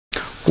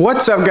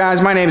What's up,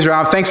 guys? My name is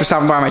Rob. Thanks for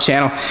stopping by my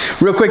channel.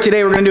 Real quick,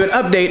 today we're going to do an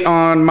update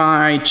on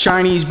my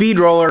Chinese bead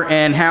roller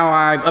and how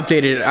I've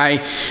updated it.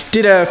 I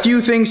did a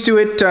few things to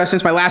it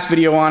since my last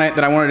video on it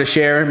that I wanted to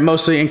share,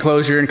 mostly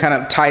Enclosure and kind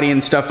of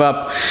tidying stuff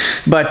up.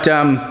 But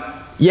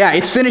yeah,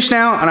 it's finished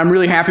now and I'm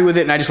really happy with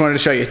it, and I just wanted to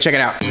show you. Check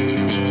it out.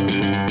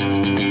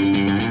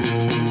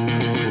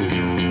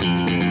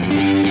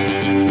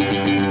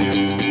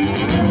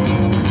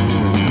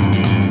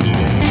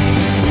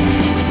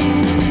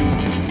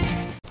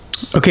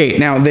 Okay,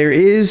 now there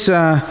is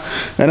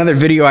another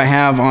video I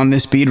have on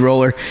this bead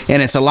roller,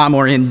 and it's a lot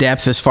more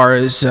in-depth as far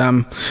as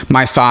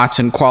my thoughts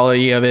and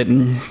quality of it,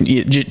 and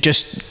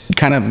just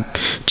kind of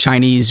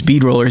Chinese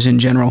bead rollers in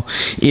general.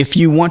 If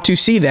you want to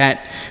see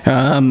that,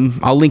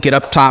 I'll link it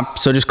up top,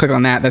 so just click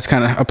on that. That's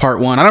kind of a part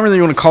one. I don't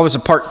really want to call this a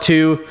part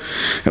two,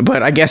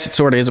 but I guess it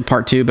sort of is a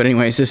part two. But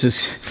anyways, this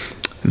is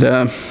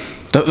the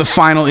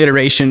final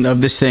iteration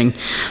of this thing.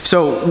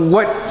 So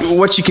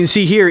what you can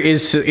see here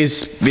is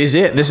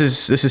it. This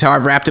is how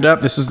I've wrapped it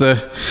up. This is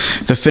the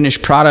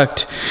finished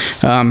product.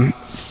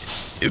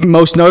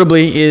 Most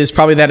notably is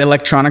probably that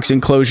electronics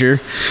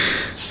enclosure.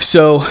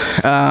 So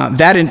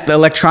that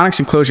electronics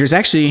enclosure is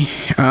actually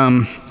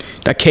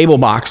a cable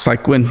box,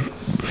 like when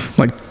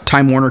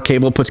Time Warner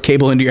Cable puts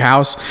cable into your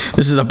house.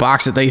 This is a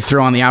box that they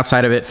throw on the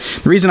outside of it.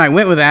 The reason I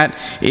went with that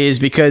is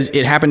because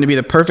it happened to be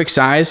the perfect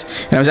size,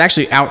 and I was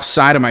actually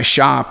outside of my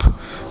shop.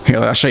 Here,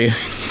 I'll show you.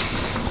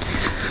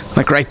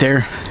 Like right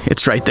there.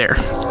 It's right there.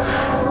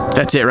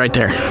 That's it right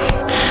there.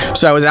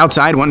 So I was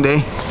outside one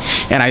day,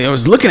 and I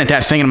was looking at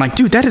that thing, and I'm like,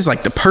 dude, that is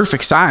like the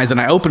perfect size. And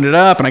I opened it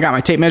up, and I got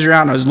my tape measure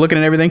out, and I was looking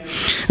at everything.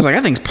 I was like,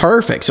 that thing's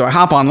perfect. So I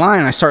hop online,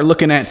 and I start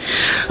looking at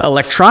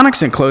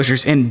electronics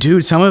enclosures, and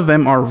dude, some of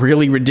them are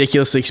really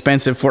ridiculously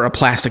expensive for a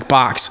plastic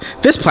box.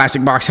 This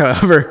plastic box,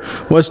 however,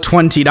 was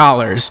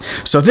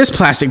 $20. So this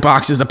plastic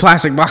box is the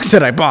plastic box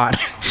that I bought.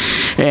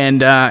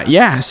 And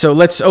yeah, so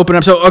let's open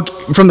up. So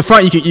okay, from the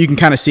front, you can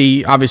kind of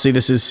see, obviously,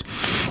 this is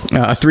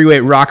a three-way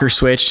rocker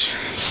switch.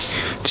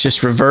 It's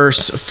just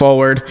reverse,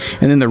 forward,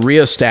 and then the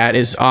rheostat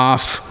is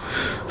off,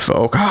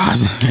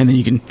 focus, and then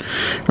you can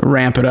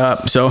ramp it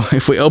up. So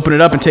if we open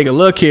it up and take a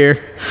look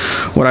here,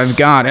 what I've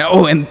got,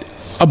 oh, and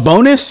a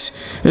bonus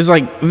is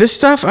like this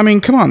stuff. I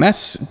mean, come on,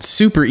 that's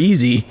super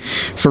easy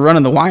for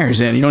running the wires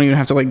in. You don't even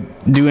have to like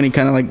do any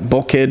kind of like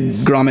bulkhead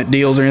grommet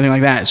deals or anything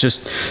like that. It's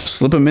just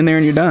slip them in there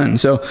and you're done.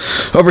 So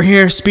over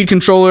here, speed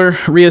controller,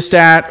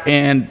 rheostat,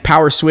 and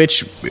power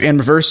switch and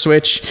reverse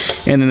switch,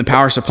 and then the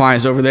power supply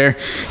is over there.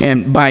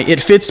 And by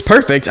it fits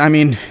perfect, I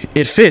mean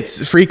it fits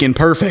freaking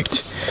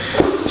perfect.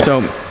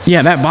 So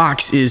yeah, that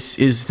box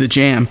is the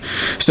jam.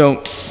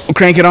 So we'll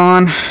crank it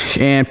on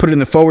and put it in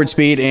the forward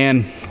speed,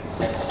 and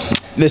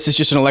this is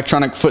just an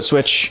electronic foot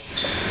switch,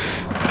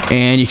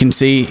 and you can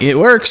see it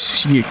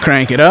works. You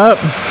crank it up,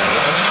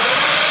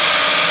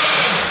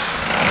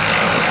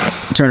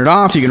 turn it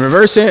off, you can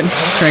reverse it,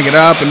 crank it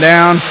up and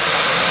down.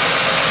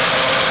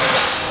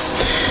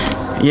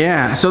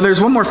 Yeah, so there's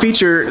one more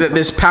feature that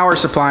this power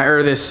supply,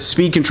 or this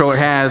speed controller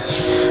has.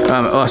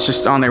 Oh, it's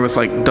just on there with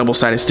like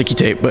double-sided sticky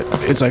tape, but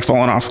it's like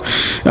falling off.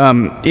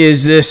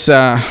 Is this,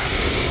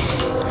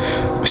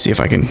 let's see if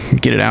I can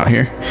get it out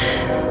here.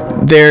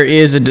 There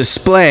is a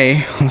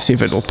display. Let's see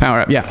if it'll power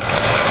up. Yeah.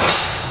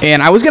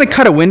 And I was going to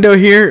cut a window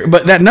here,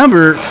 but that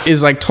number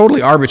is like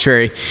totally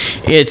arbitrary.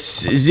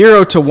 It's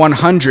 0 to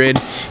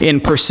 100 in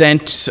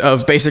percent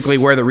of basically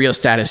where the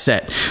rheostat is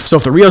set. So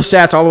if the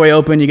rheostat's all the way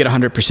open, you get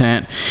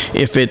 100%.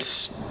 If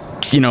it's,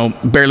 you know,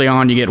 barely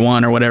on, you get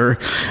 1 or whatever.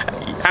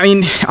 I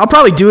mean, I'll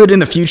probably do it in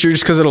the future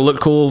just because it'll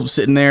look cool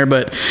sitting there.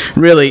 But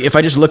really, if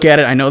I just look at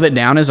it, I know that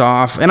down is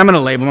off. And I'm going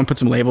to label. I'm going to put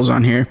some labels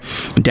on here.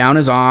 Down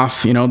is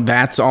off. You know,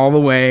 that's all the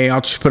way.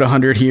 I'll just put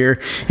 100 here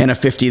and a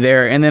 50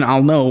 there. And then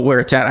I'll know where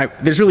it's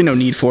at. There's really no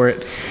need for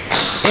it.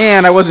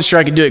 And I wasn't sure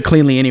I could do it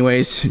cleanly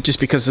anyways, just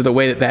because of the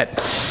way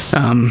that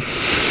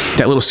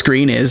little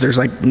screen is. There's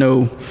like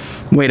no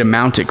way to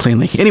mount it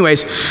cleanly.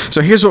 Anyways,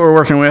 so here's what we're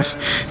working with.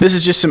 This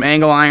is just some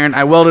angle iron.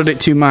 I welded it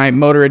to my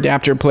motor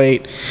adapter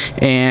plate.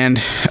 And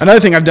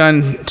another thing I've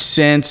done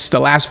since the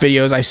last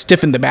video is I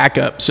stiffened the back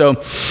up. So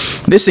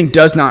this thing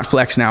does not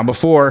flex now.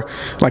 Before,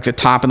 like the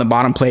top and the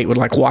bottom plate would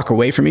like walk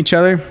away from each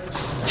other.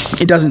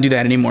 It doesn't do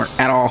that anymore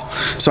at all.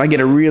 So I get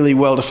a really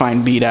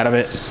well-defined bead out of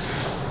it.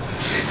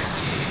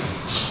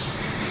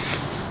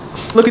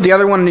 Look at the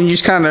other one and you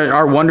just kind of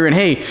are wondering,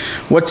 hey,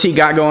 what's he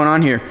got going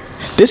on here?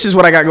 This is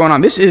what I got going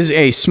on. This is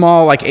a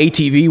small like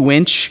ATV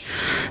winch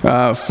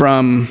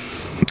from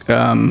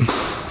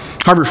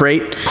Harbor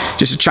Freight,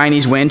 just a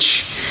Chinese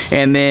winch.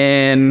 And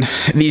then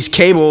these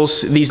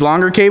cables, these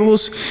longer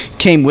cables,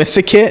 came with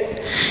the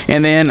kit.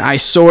 And then I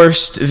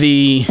sourced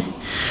the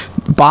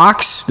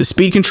box, the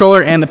speed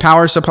controller, and the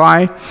power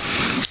supply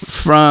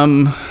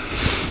from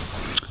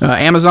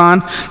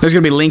Amazon. There's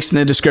going to be links in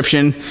the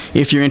description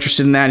if you're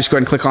interested in that. Just go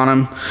ahead and click on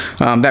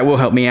them. That will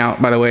help me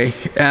out, by the way.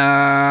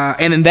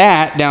 And then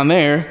that down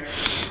there,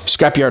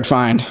 scrapyard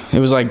find. It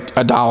was like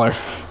 $1.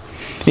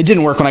 It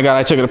didn't work when I got it.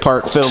 I took it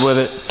apart, filled with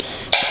it.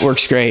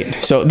 Works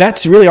great. So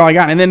that's really all I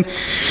got. And then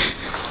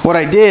what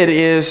I did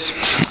is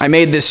I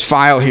made this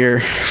file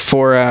here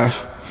for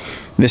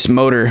this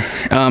motor.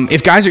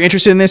 If guys are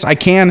interested in this, I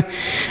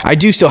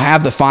do still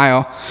have the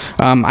file.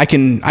 I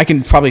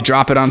can probably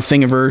drop it on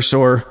Thingiverse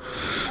or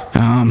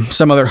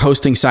some other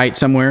hosting site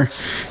somewhere,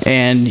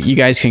 and you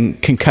guys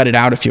can cut it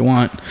out if you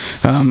want.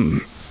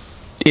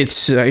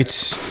 It's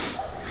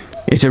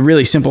a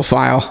really simple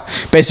file.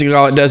 Basically,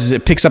 all it does is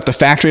it picks up the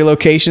factory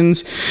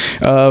locations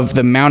of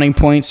the mounting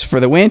points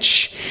for the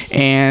winch,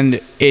 and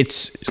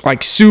it's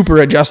like super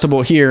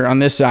adjustable here on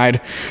this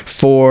side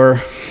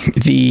for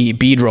the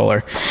bead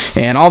roller.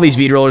 And all these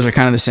bead rollers are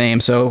kind of the same.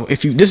 So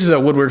this is a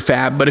Woodward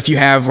fab, but if you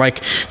have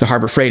like the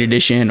Harbor Freight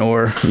edition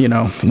or, you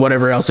know,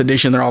 whatever else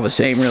edition, they're all the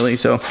same really.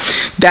 So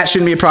that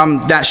shouldn't be a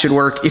problem. That should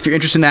work. If you're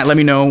interested in that, let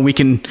me know. We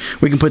can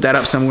put that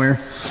up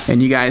somewhere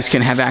and you guys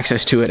can have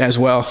access to it as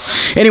well.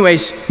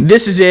 Anyways,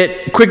 this is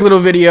it. Quick little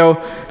video.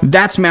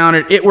 That's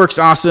mounted. It works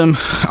awesome.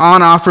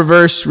 On, off,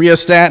 reverse,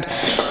 rheostat,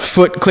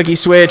 foot clicky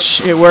switch.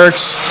 It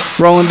works.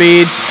 Rolling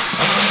beads,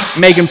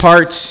 making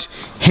parts.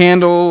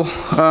 Handle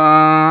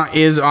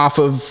is off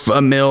of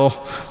a mill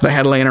that I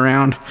had laying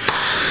around.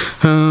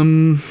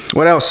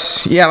 What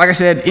else? Yeah, like I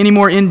said, any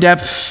more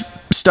in-depth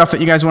stuff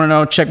that you guys want to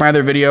know, check my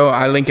other video.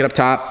 I link it up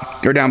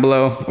top or down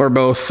below or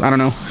both. I don't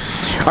know.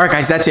 All right,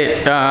 guys, that's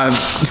it.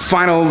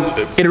 Final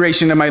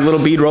iteration of my little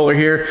bead roller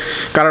here.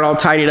 Got it all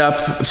tidied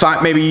up.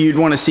 Thought maybe you'd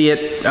want to see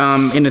it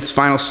in its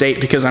final state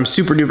because I'm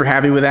super duper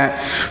happy with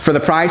that. For the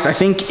price, I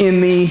think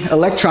in the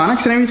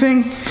electronics and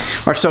everything,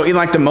 or so in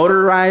like the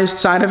motorized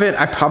side of it,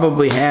 I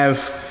probably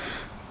have,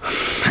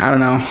 I don't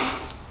know,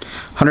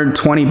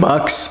 120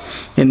 bucks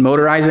in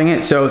motorizing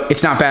it, so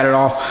it's not bad at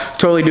all.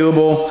 Totally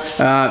doable.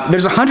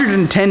 There's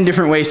 110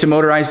 different ways to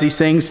motorize these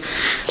things.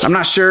 I'm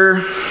not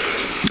sure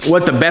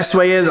what the best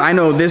way is. I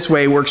know this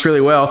way works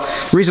really well.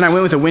 The reason I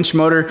went with a winch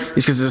motor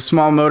is because it's a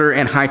small motor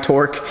and high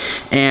torque,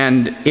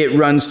 and it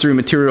runs through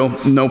material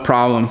no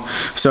problem.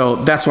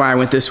 So that's why I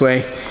went this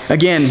way.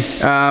 Again,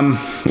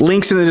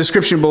 links in the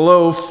description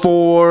below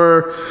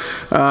for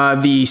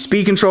the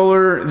speed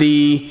controller,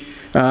 the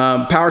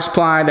power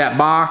supply, that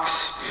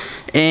box,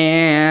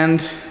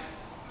 and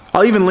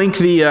I'll even link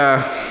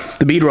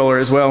the bead roller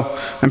as well.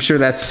 I'm sure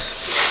that's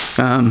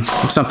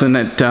something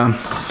that,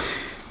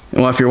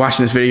 well, if you're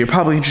watching this video, you're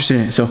probably interested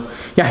in it. So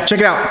yeah, check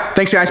it out.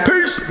 Thanks, guys.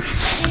 Peace.